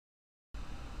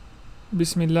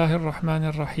Bismillahir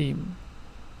Rahmanir Rahim.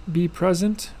 Be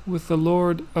present with the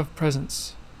Lord of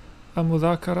Presence. A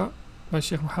Mudhākara by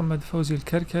Shaykh Mohamed Faouzi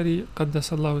al-Karkari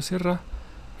Qaddasallahu Sirrah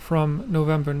from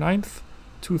November 9th,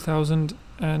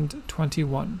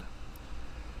 2021.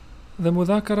 The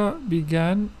Mudhākara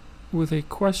began with a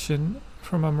question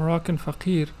from a Moroccan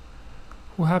faqir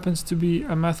who happens to be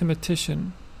a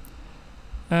mathematician,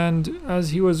 and as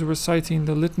he was reciting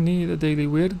the litany, the daily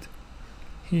wird,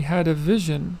 he had a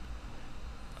vision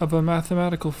of a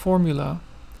mathematical formula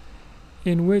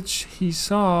in which he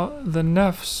saw the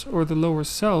nafs, or the lower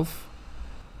self,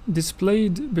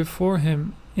 displayed before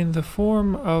him in the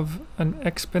form of an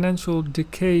exponential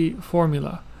decay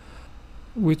formula,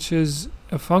 which is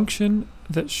a function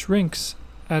that shrinks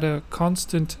at a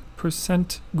constant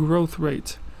percent growth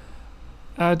rate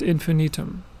ad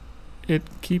infinitum. It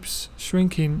keeps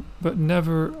shrinking but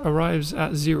never arrives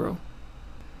at zero.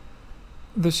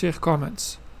 The Shaykh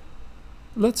comments,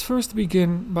 let's first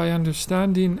begin by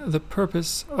understanding the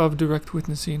purpose of direct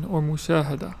witnessing, or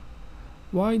mushahada.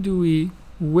 Why do we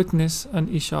witness an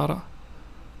ishara,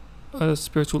 a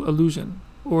spiritual illusion,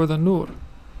 or the nur?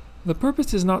 The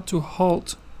purpose is not to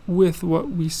halt with what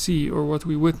we see or what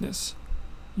we witness.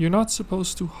 You're not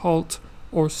supposed to halt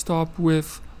or stop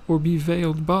with or be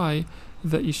veiled by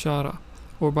the ishara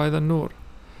or by the nur.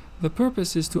 The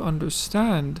purpose is to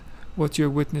understand what you're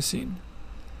witnessing.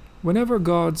 Whenever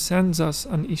God sends us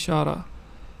an ishara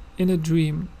in a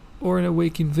dream or in a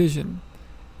waking vision,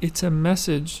 it's a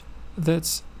message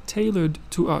that's tailored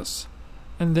to us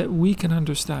and that we can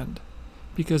understand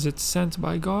because it's sent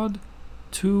by God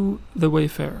to the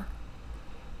wayfarer.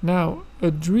 Now, a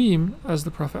dream, as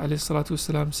the Prophet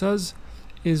ﷺ says,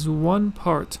 is one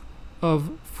part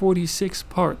of 46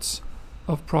 parts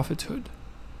of prophethood.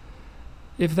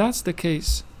 If that's the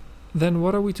case, then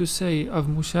what are we to say of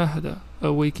mushahada,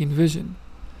 a waking vision?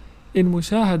 In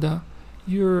mushahada,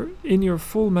 you're in your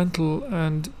full mental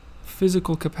and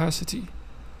physical capacity,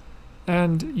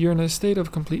 and you're in a state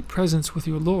of complete presence with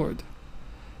your Lord.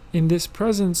 In this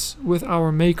presence with our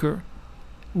Maker,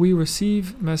 we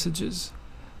receive messages,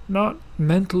 not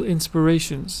mental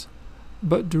inspirations,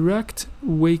 but direct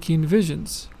waking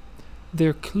visions.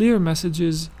 They're clear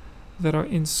messages that are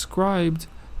inscribed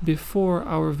before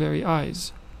our very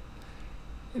eyes.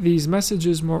 These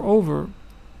messages, moreover,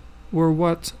 were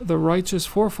what the righteous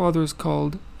forefathers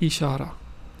called ishara,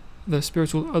 the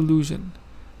spiritual illusion.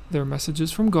 They're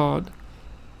messages from God,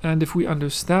 and if we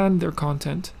understand their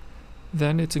content,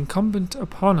 then it's incumbent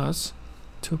upon us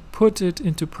to put it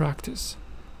into practice.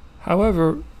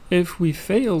 However, if we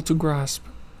fail to grasp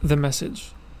the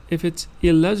message, if it's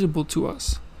illegible to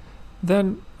us,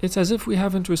 then it's as if we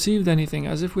haven't received anything,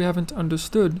 as if we haven't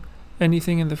understood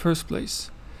anything in the first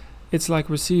place. It's like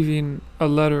receiving a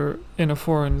letter in a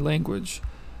foreign language,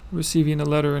 receiving a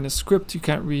letter in a script you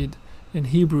can't read, in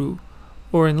Hebrew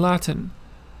or in Latin.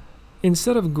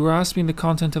 Instead of grasping the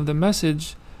content of the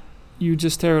message, you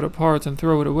just tear it apart and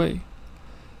throw it away.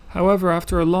 However,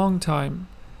 after a long time,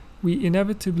 we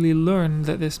inevitably learn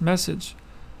that this message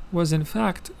was in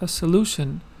fact a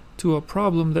solution to a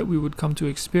problem that we would come to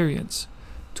experience,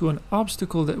 to an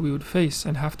obstacle that we would face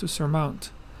and have to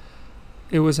surmount.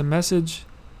 It was a message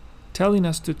telling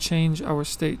us to change our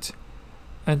state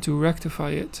and to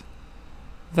rectify it.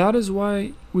 That is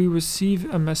why we receive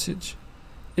a message.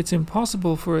 It's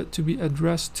impossible for it to be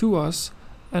addressed to us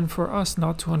and for us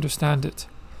not to understand it,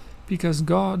 because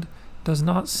God does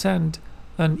not send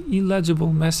an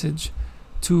illegible message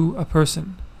to a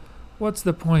person. What's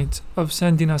the point of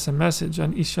sending us a message,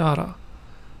 an ishara,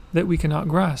 that we cannot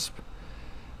grasp?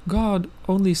 God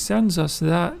only sends us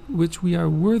that which we are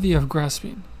worthy of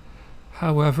grasping.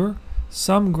 However,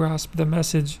 some grasp the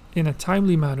message in a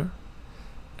timely manner,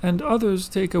 and others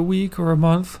take a week or a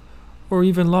month or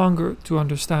even longer to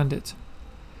understand it.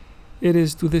 It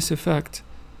is to this effect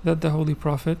that the Holy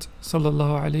Prophet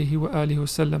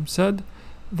ﷺ said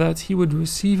that he would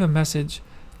receive a message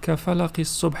كَفَلَقِ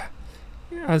الصُّبْحِ,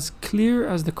 as clear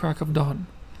as the crack of dawn.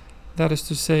 That is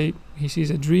to say, he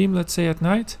sees a dream, let's say at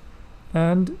night,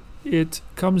 and it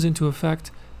comes into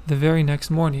effect the very next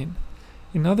morning.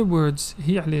 In other words,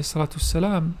 he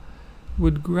ﷺ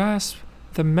would grasp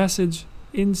the message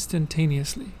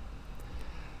instantaneously.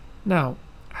 Now,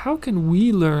 how can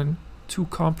we learn to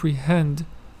comprehend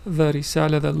the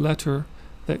risala, the letter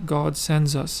that God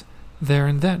sends us there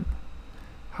and then?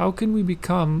 How can we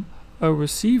become a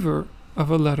receiver of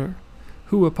a letter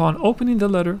who, upon opening the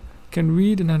letter, can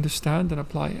read and understand and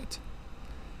apply it?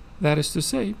 That is to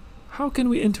say, how can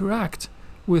we interact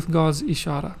with God's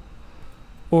ishara?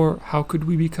 Or how could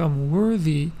we become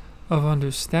worthy of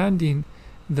understanding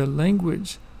the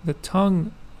language, the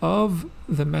tongue of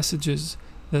the messages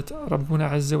that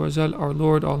Rabbuna Azza wa Jal, our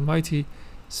Lord Almighty,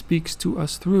 speaks to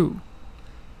us through.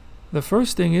 The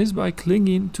first thing is by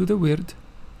clinging to the wird,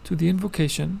 to the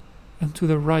invocation, and to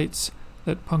the rites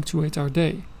that punctuate our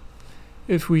day.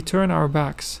 If we turn our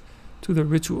backs to the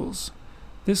rituals,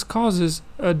 this causes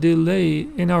a delay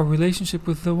in our relationship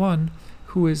with the one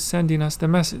who is sending us the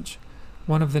message.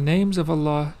 One of the names of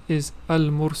Allah is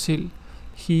Al-Mursil,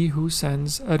 He who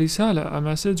sends a risala, a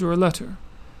message or a letter.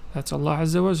 That's Allah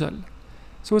Azza wa Jal.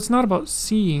 So it's not about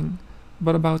seeing,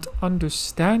 but about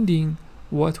understanding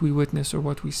what we witness or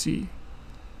what we see.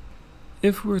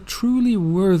 If we're truly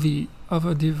worthy of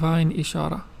a divine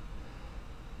ishara,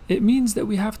 it means that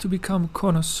we have to become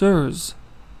connoisseurs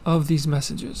of these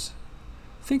messages.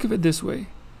 Think of it this way.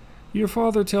 Your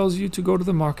father tells you to go to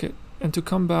the market and to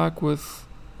come back with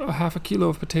a half a kilo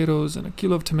of potatoes and a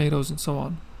kilo of tomatoes and so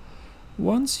on.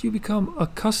 Once you become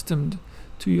accustomed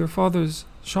to your father's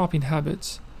shopping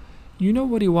habits, you know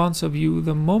what he wants of you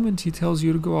the moment he tells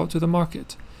you to go out to the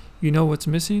market. You know what's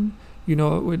missing, you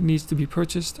know what needs to be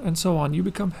purchased, and so on. You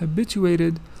become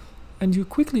habituated and you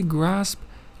quickly grasp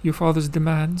your father's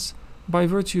demands by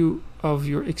virtue of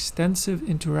your extensive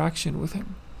interaction with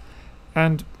him.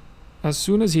 And as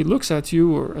soon as he looks at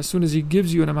you, or as soon as he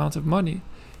gives you an amount of money,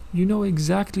 you know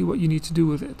exactly what you need to do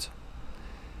with it.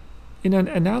 In an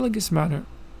analogous manner,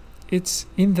 it's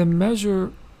in the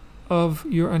measure of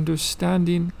your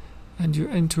understanding and your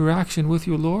interaction with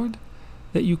your Lord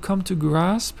that you come to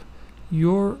grasp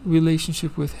your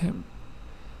relationship with Him.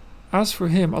 As for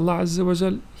Him, Allah Azza wa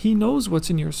Jal, He knows what's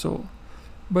in your soul,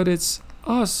 but it's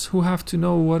us who have to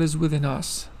know what is within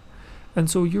us. And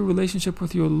so your relationship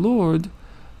with your Lord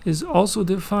is also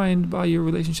defined by your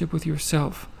relationship with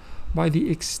yourself, by the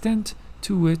extent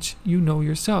to which you know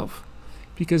yourself.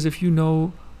 Because if you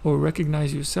know or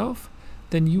recognize yourself,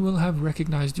 then you will have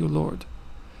recognized your Lord.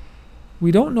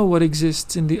 We don't know what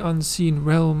exists in the unseen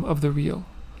realm of the real,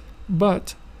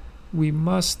 but we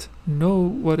must know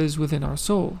what is within our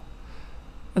soul.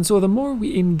 And so the more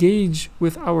we engage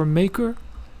with our Maker,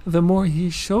 the more He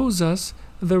shows us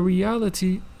the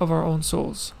reality of our own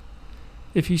souls.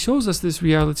 If He shows us this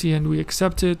reality and we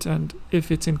accept it, and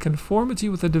if it's in conformity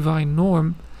with the divine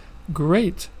norm,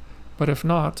 great. But if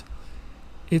not,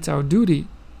 it's our duty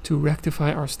to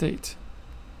rectify our state.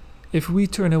 If we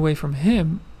turn away from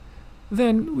Him,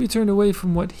 then we turn away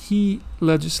from what He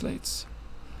legislates.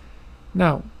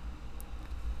 Now,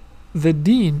 the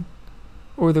deen,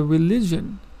 or the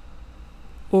religion,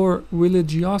 or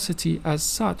religiosity as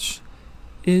such,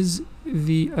 is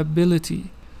the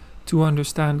ability to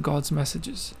understand God's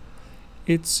messages.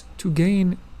 It's to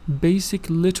gain basic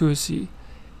literacy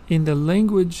in the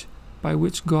language by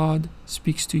which God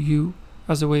speaks to you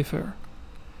as a wayfarer.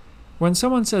 When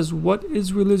someone says, "What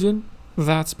is religion?"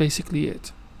 that's basically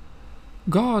it.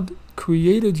 God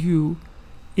created you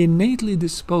innately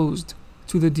disposed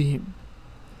to the deen.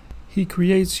 He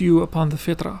creates you upon the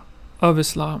fitrah of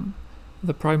Islam,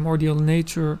 the primordial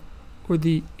nature or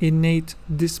the innate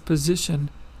disposition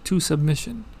to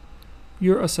submission.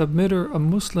 You're a submitter, a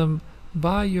Muslim,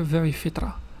 by your very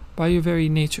fitrah, by your very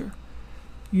nature.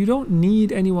 You don't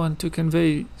need anyone to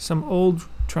convey some old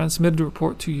transmitted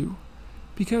report to you,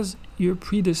 because you're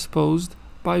predisposed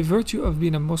by virtue of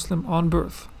being a Muslim on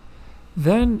birth.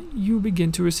 Then you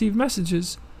begin to receive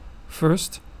messages,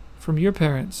 first from your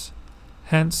parents.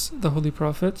 Hence, the Holy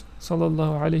Prophet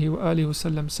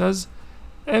ﷺ says,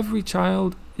 every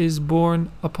child is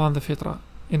born upon the fitrah,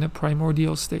 in a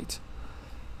primordial state.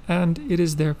 And it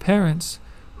is their parents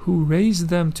who raise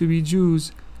them to be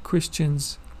Jews,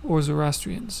 Christians, or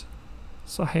Zoroastrians.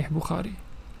 Sahih Bukhari.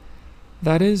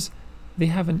 That is, they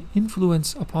have an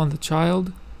influence upon the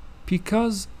child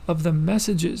because of the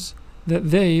messages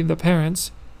that they, the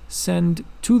parents, send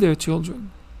to their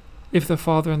children. If the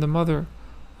father and the mother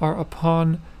are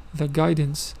upon the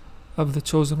guidance of the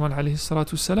chosen one, alayhi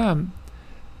salatu salam,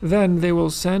 then they will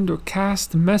send or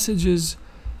cast messages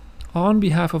on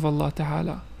behalf of Allah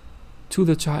Ta'ala to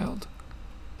the child.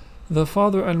 The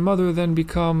father and mother then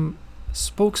become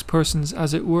spokespersons,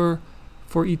 as it were,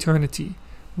 for eternity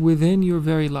within your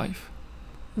very life.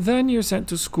 Then you're sent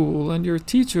to school, and your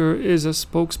teacher is a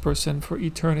spokesperson for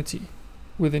eternity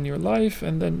within your life,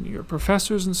 and then your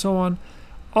professors and so on.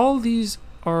 All these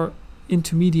are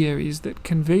intermediaries that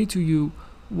convey to you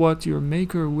what your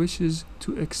Maker wishes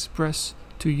to express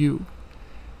to you.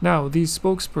 Now, these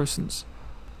spokespersons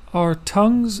are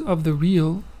tongues of the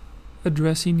real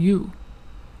addressing you,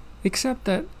 except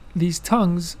that these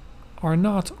tongues are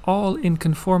not all in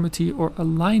conformity or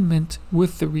alignment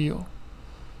with the real.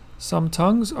 Some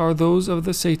tongues are those of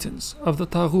the Satans, of the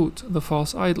Taghut, the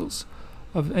false idols.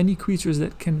 of any creatures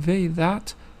that convey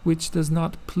that which does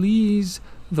not please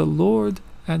the Lord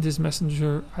and His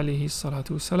Messenger alayhi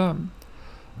salatu wasalam.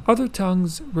 Other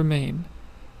tongues remain,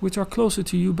 which are closer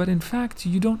to you, but in fact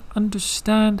you don't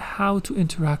understand how to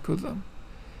interact with them.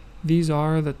 These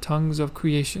are the tongues of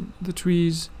creation, the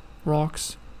trees,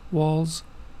 rocks, walls,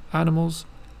 animals,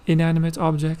 inanimate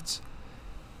objects.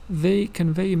 They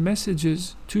convey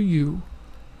messages to you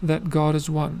that God is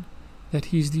one, that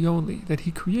He's the only, that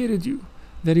He created you,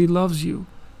 that He loves you,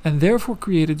 and therefore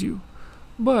created you.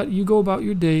 But you go about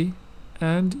your day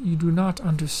and you do not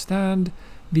understand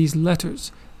these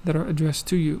letters that are addressed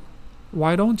to you.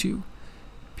 Why don't you?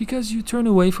 Because you turn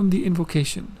away from the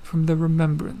invocation, from the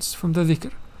remembrance, from the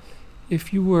dhikr.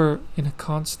 If you were in a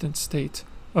constant state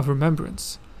of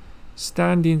remembrance,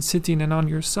 standing, sitting, and on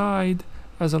your side,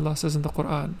 as Allah says in the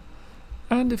Quran,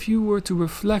 and if you were to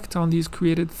reflect on these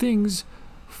created things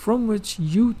from which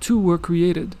you too were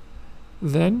created,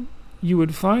 then you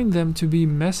would find them to be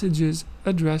messages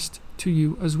addressed to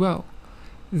you as well.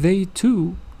 They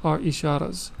too are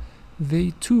isharas.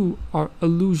 They too are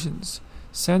illusions,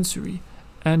 sensory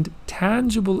and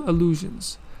tangible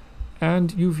illusions.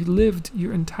 And you've lived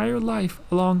your entire life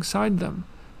alongside them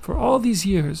for all these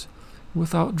years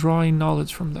without drawing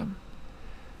knowledge from them.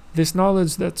 This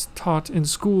knowledge that's taught in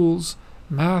schools,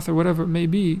 math, or whatever it may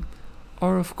be,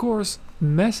 are of course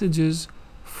messages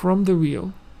from the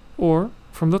real or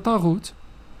from the taghut.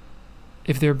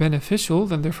 If they're beneficial,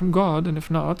 then they're from God, and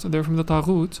if not, they're from the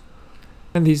taghut.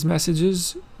 And these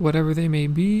messages, whatever they may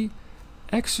be,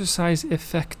 exercise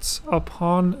effects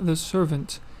upon the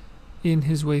servant in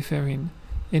his wayfaring,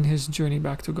 in his journey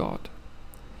back to God.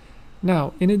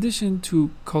 Now, in addition to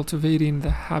cultivating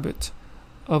the habit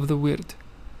of the wird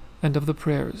and of the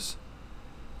prayers,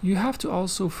 you have to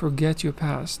also forget your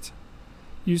past.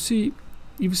 You see,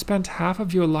 you've spent half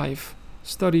of your life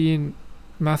studying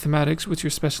mathematics, which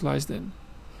you're specialized in.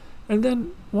 And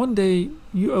then one day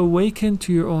you awaken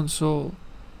to your own soul,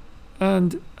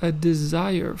 and a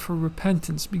desire for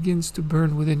repentance begins to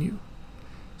burn within you.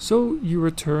 So you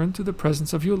return to the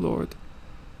presence of your Lord,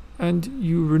 and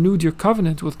you renewed your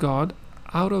covenant with God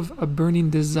out of a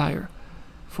burning desire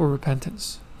for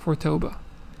repentance, for tawbah.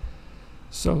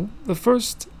 So the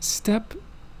first step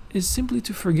is simply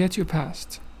to forget your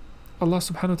past. Allah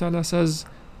subhanahu wa ta'ala says,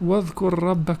 وَاذْكُرْ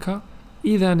رَبَّكَ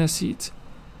إِذَا نَسِيتَ.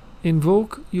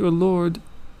 Invoke your Lord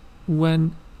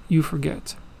when you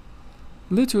forget.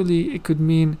 Literally, it could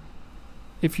mean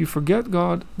if you forget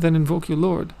God, then invoke your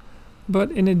Lord.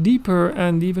 But in a deeper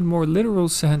and even more literal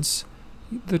sense,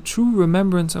 the true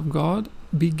remembrance of God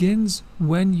begins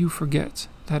when you forget.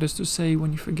 That is to say,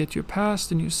 when you forget your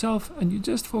past and yourself and you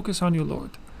just focus on your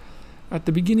Lord. At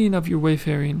the beginning of your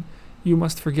wayfaring, you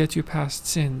must forget your past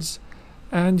sins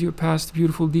and your past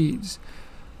beautiful deeds.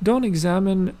 Don't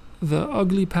examine the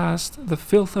ugly past, the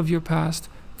filth of your past.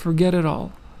 Forget it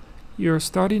all. You're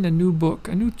starting a new book,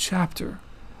 a new chapter,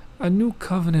 a new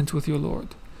covenant with your Lord.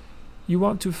 You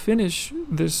want to finish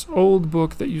this old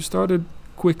book that you started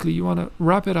quickly. You want to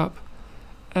wrap it up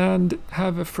and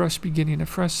have a fresh beginning, a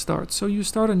fresh start. So you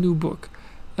start a new book,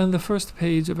 and the first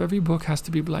page of every book has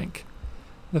to be blank.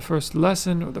 The first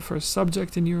lesson or the first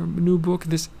subject in your new book,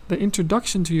 the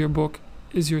introduction to your book,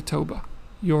 is your tawbah,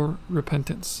 your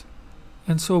repentance.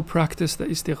 And so practice the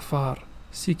istighfar,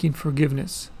 seeking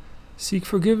forgiveness. Seek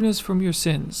forgiveness from your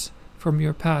sins, from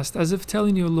your past, as if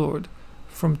telling your Lord,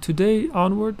 from today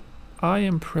onward, I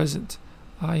am present,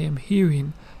 I am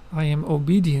hearing, I am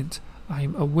obedient, I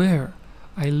am aware,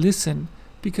 I listen,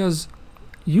 because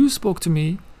you spoke to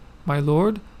me, my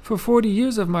Lord, for 40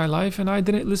 years of my life, and I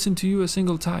didn't listen to you a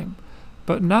single time.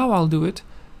 But now I'll do it.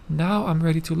 Now I'm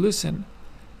ready to listen.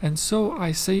 And so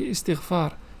I say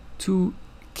istighfar to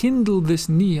kindle this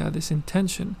niyyah, this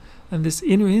intention, and this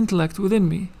inner intellect within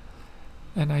me.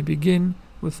 And I begin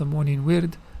with the morning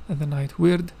wird and the night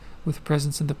wird, with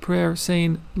presence in the prayer,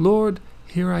 saying, Lord,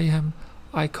 here I am,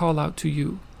 I call out to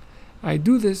you. I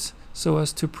do this so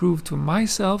as to prove to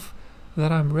myself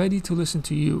that I'm ready to listen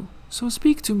to you. So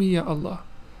speak to me, Ya Allah,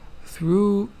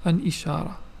 through an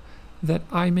ishara, that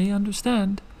I may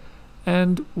understand.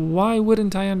 And why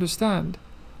wouldn't I understand?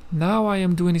 Now I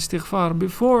am doing istighfar.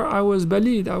 Before I was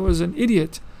balid, I was an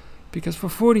idiot, because for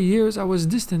 40 years I was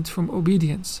distant from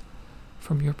obedience,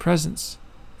 from your presence,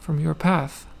 from your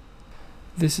path.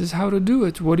 This is how to do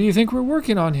it. What do you think we're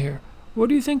working on here? What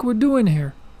do you think we're doing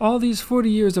here? All these 40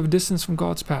 years of distance from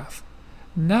God's path.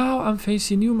 Now I'm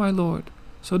facing you, my Lord,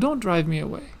 so don't drive me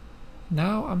away.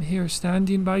 Now I'm here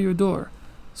standing by your door,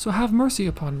 so have mercy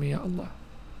upon me, Ya Allah.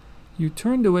 You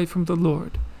turned away from the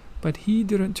Lord, but He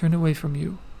didn't turn away from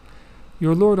you.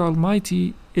 Your Lord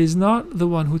Almighty is not the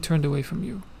one who turned away from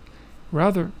you.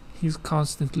 Rather, He's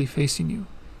constantly facing you.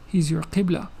 He's your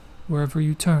qibla, wherever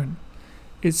you turn.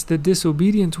 It's the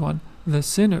disobedient one, the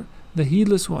sinner, the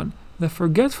heedless one, the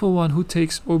forgetful one who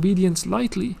takes obedience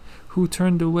lightly, who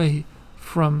turned away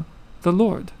from the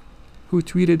Lord, who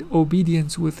treated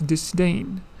obedience with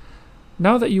disdain.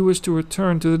 Now that you wish to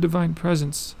return to the divine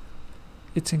presence,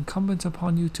 it's incumbent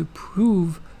upon you to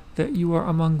prove that you are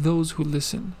among those who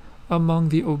listen, among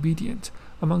the obedient,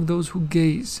 among those who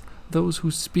gaze, those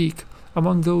who speak,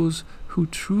 among those who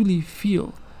truly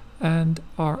feel and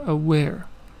are aware.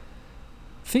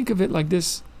 Think of it like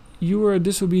this. You were a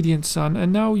disobedient son,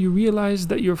 and now you realize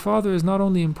that your father is not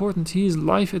only important, he is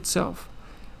life itself,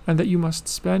 and that you must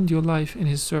spend your life in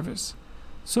his service.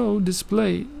 So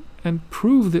display and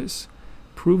prove this.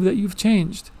 Prove that you've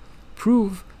changed.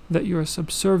 Prove that you're a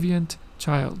subservient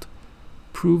child.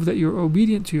 Prove that you're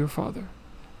obedient to your father,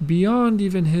 beyond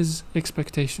even his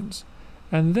expectations.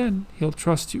 And then he'll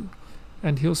trust you,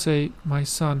 and he'll say, my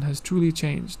son has truly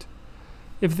changed.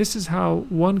 If this is how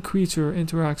one creature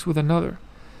interacts with another,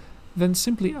 then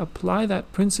simply apply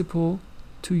that principle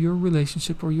to your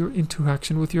relationship or your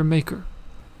interaction with your Maker.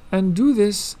 And do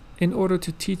this in order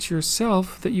to teach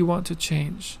yourself that you want to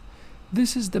change.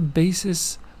 This is the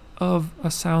basis of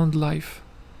a sound life.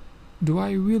 Do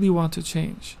I really want to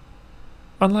change?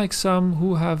 Unlike some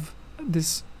who have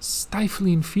this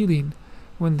stifling feeling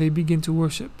when they begin to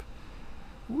worship.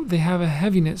 They have a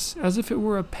heaviness, as if it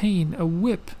were a pain, a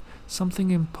whip,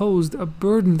 something imposed, a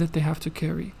burden that they have to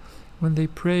carry. When they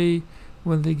pray,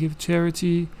 when they give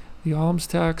charity, the alms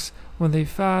tax, when they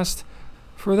fast,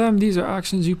 for them these are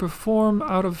actions you perform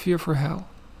out of fear for hell.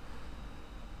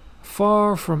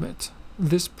 Far from it,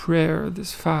 this prayer,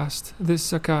 this fast,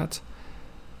 this zakat,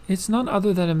 it's none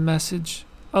other than a message,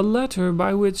 a letter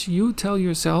by which you tell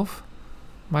yourself,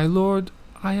 my Lord,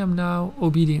 I am now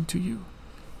obedient to you.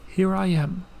 Here I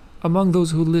am, among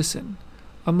those who listen,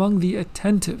 among the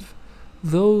attentive,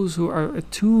 those who are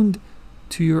attuned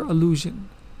to your allusion.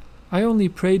 I only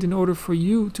prayed in order for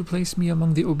you to place me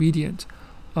among the obedient,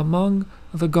 among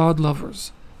the God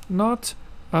lovers, not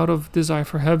out of desire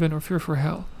for heaven or fear for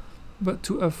hell, but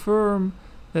to affirm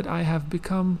that I have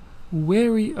become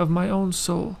weary of my own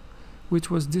soul, which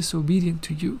was disobedient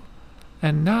to you,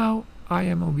 and now I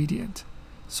am obedient.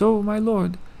 So, my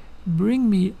Lord, bring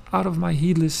me out of my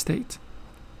heedless state.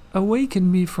 Awaken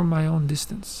me from my own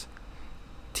distance.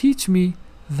 Teach me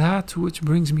that which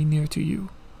brings me near to you.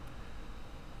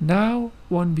 Now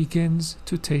one begins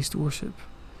to taste worship.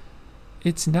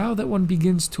 It's now that one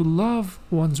begins to love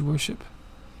one's worship.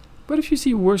 But if you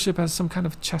see worship as some kind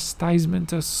of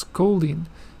chastisement, a scolding,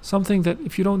 something that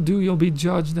if you don't do, you'll be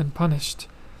judged and punished,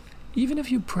 even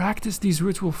if you practice these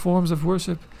ritual forms of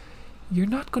worship, you're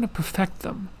not going to perfect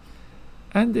them.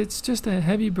 And it's just a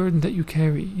heavy burden that you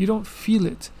carry. You don't feel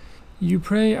it. You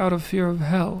pray out of fear of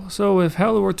hell. So if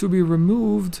hell were to be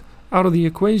removed out of the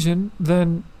equation,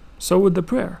 then so would the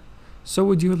prayer. So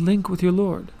would your link with your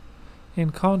Lord. In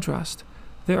contrast,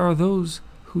 there are those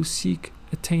who seek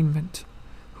attainment,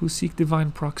 who seek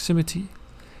divine proximity,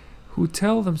 who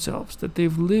tell themselves that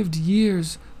they've lived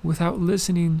years without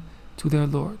listening to their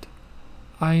Lord.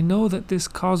 I know that this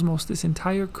cosmos, this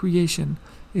entire creation,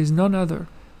 is none other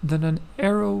than an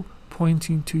arrow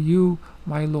pointing to you,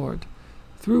 my Lord,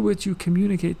 through which you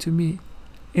communicate to me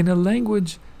in a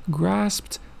language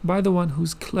grasped by the one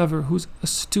who's clever, who's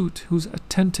astute, who's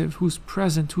attentive, who's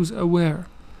present, who's aware,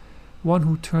 one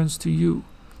who turns to you,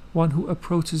 one who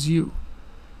approaches you.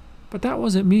 But that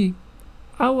wasn't me.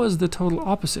 I was the total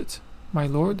opposite, my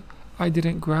Lord. I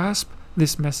didn't grasp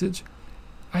this message.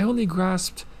 I only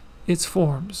grasped its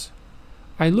forms.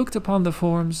 I looked upon the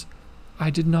forms. I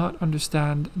did not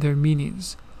understand their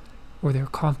meanings or their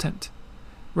content.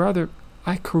 Rather,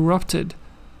 I corrupted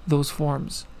those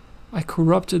forms. I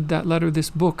corrupted that letter, this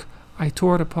book. I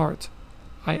tore it apart.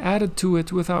 I added to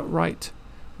it without right,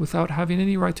 without having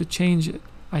any right to change it.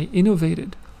 I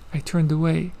innovated. I turned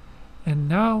away. And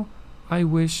now I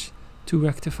wish to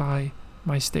rectify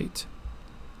my state.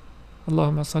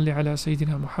 اللهم صل على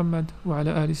سيدنا محمد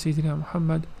وعلى آل سيدنا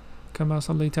محمد كما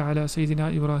صليت على سيدنا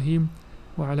إبراهيم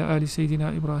وعلى آل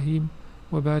سيدنا إبراهيم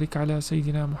وبارك على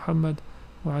سيدنا محمد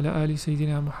وعلى آل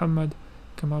سيدنا محمد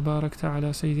كما باركت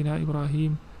على سيدنا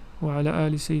إبراهيم وعلى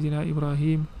آل سيدنا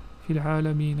إبراهيم في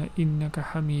العالمين إنك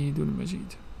حميد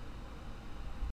مجيد.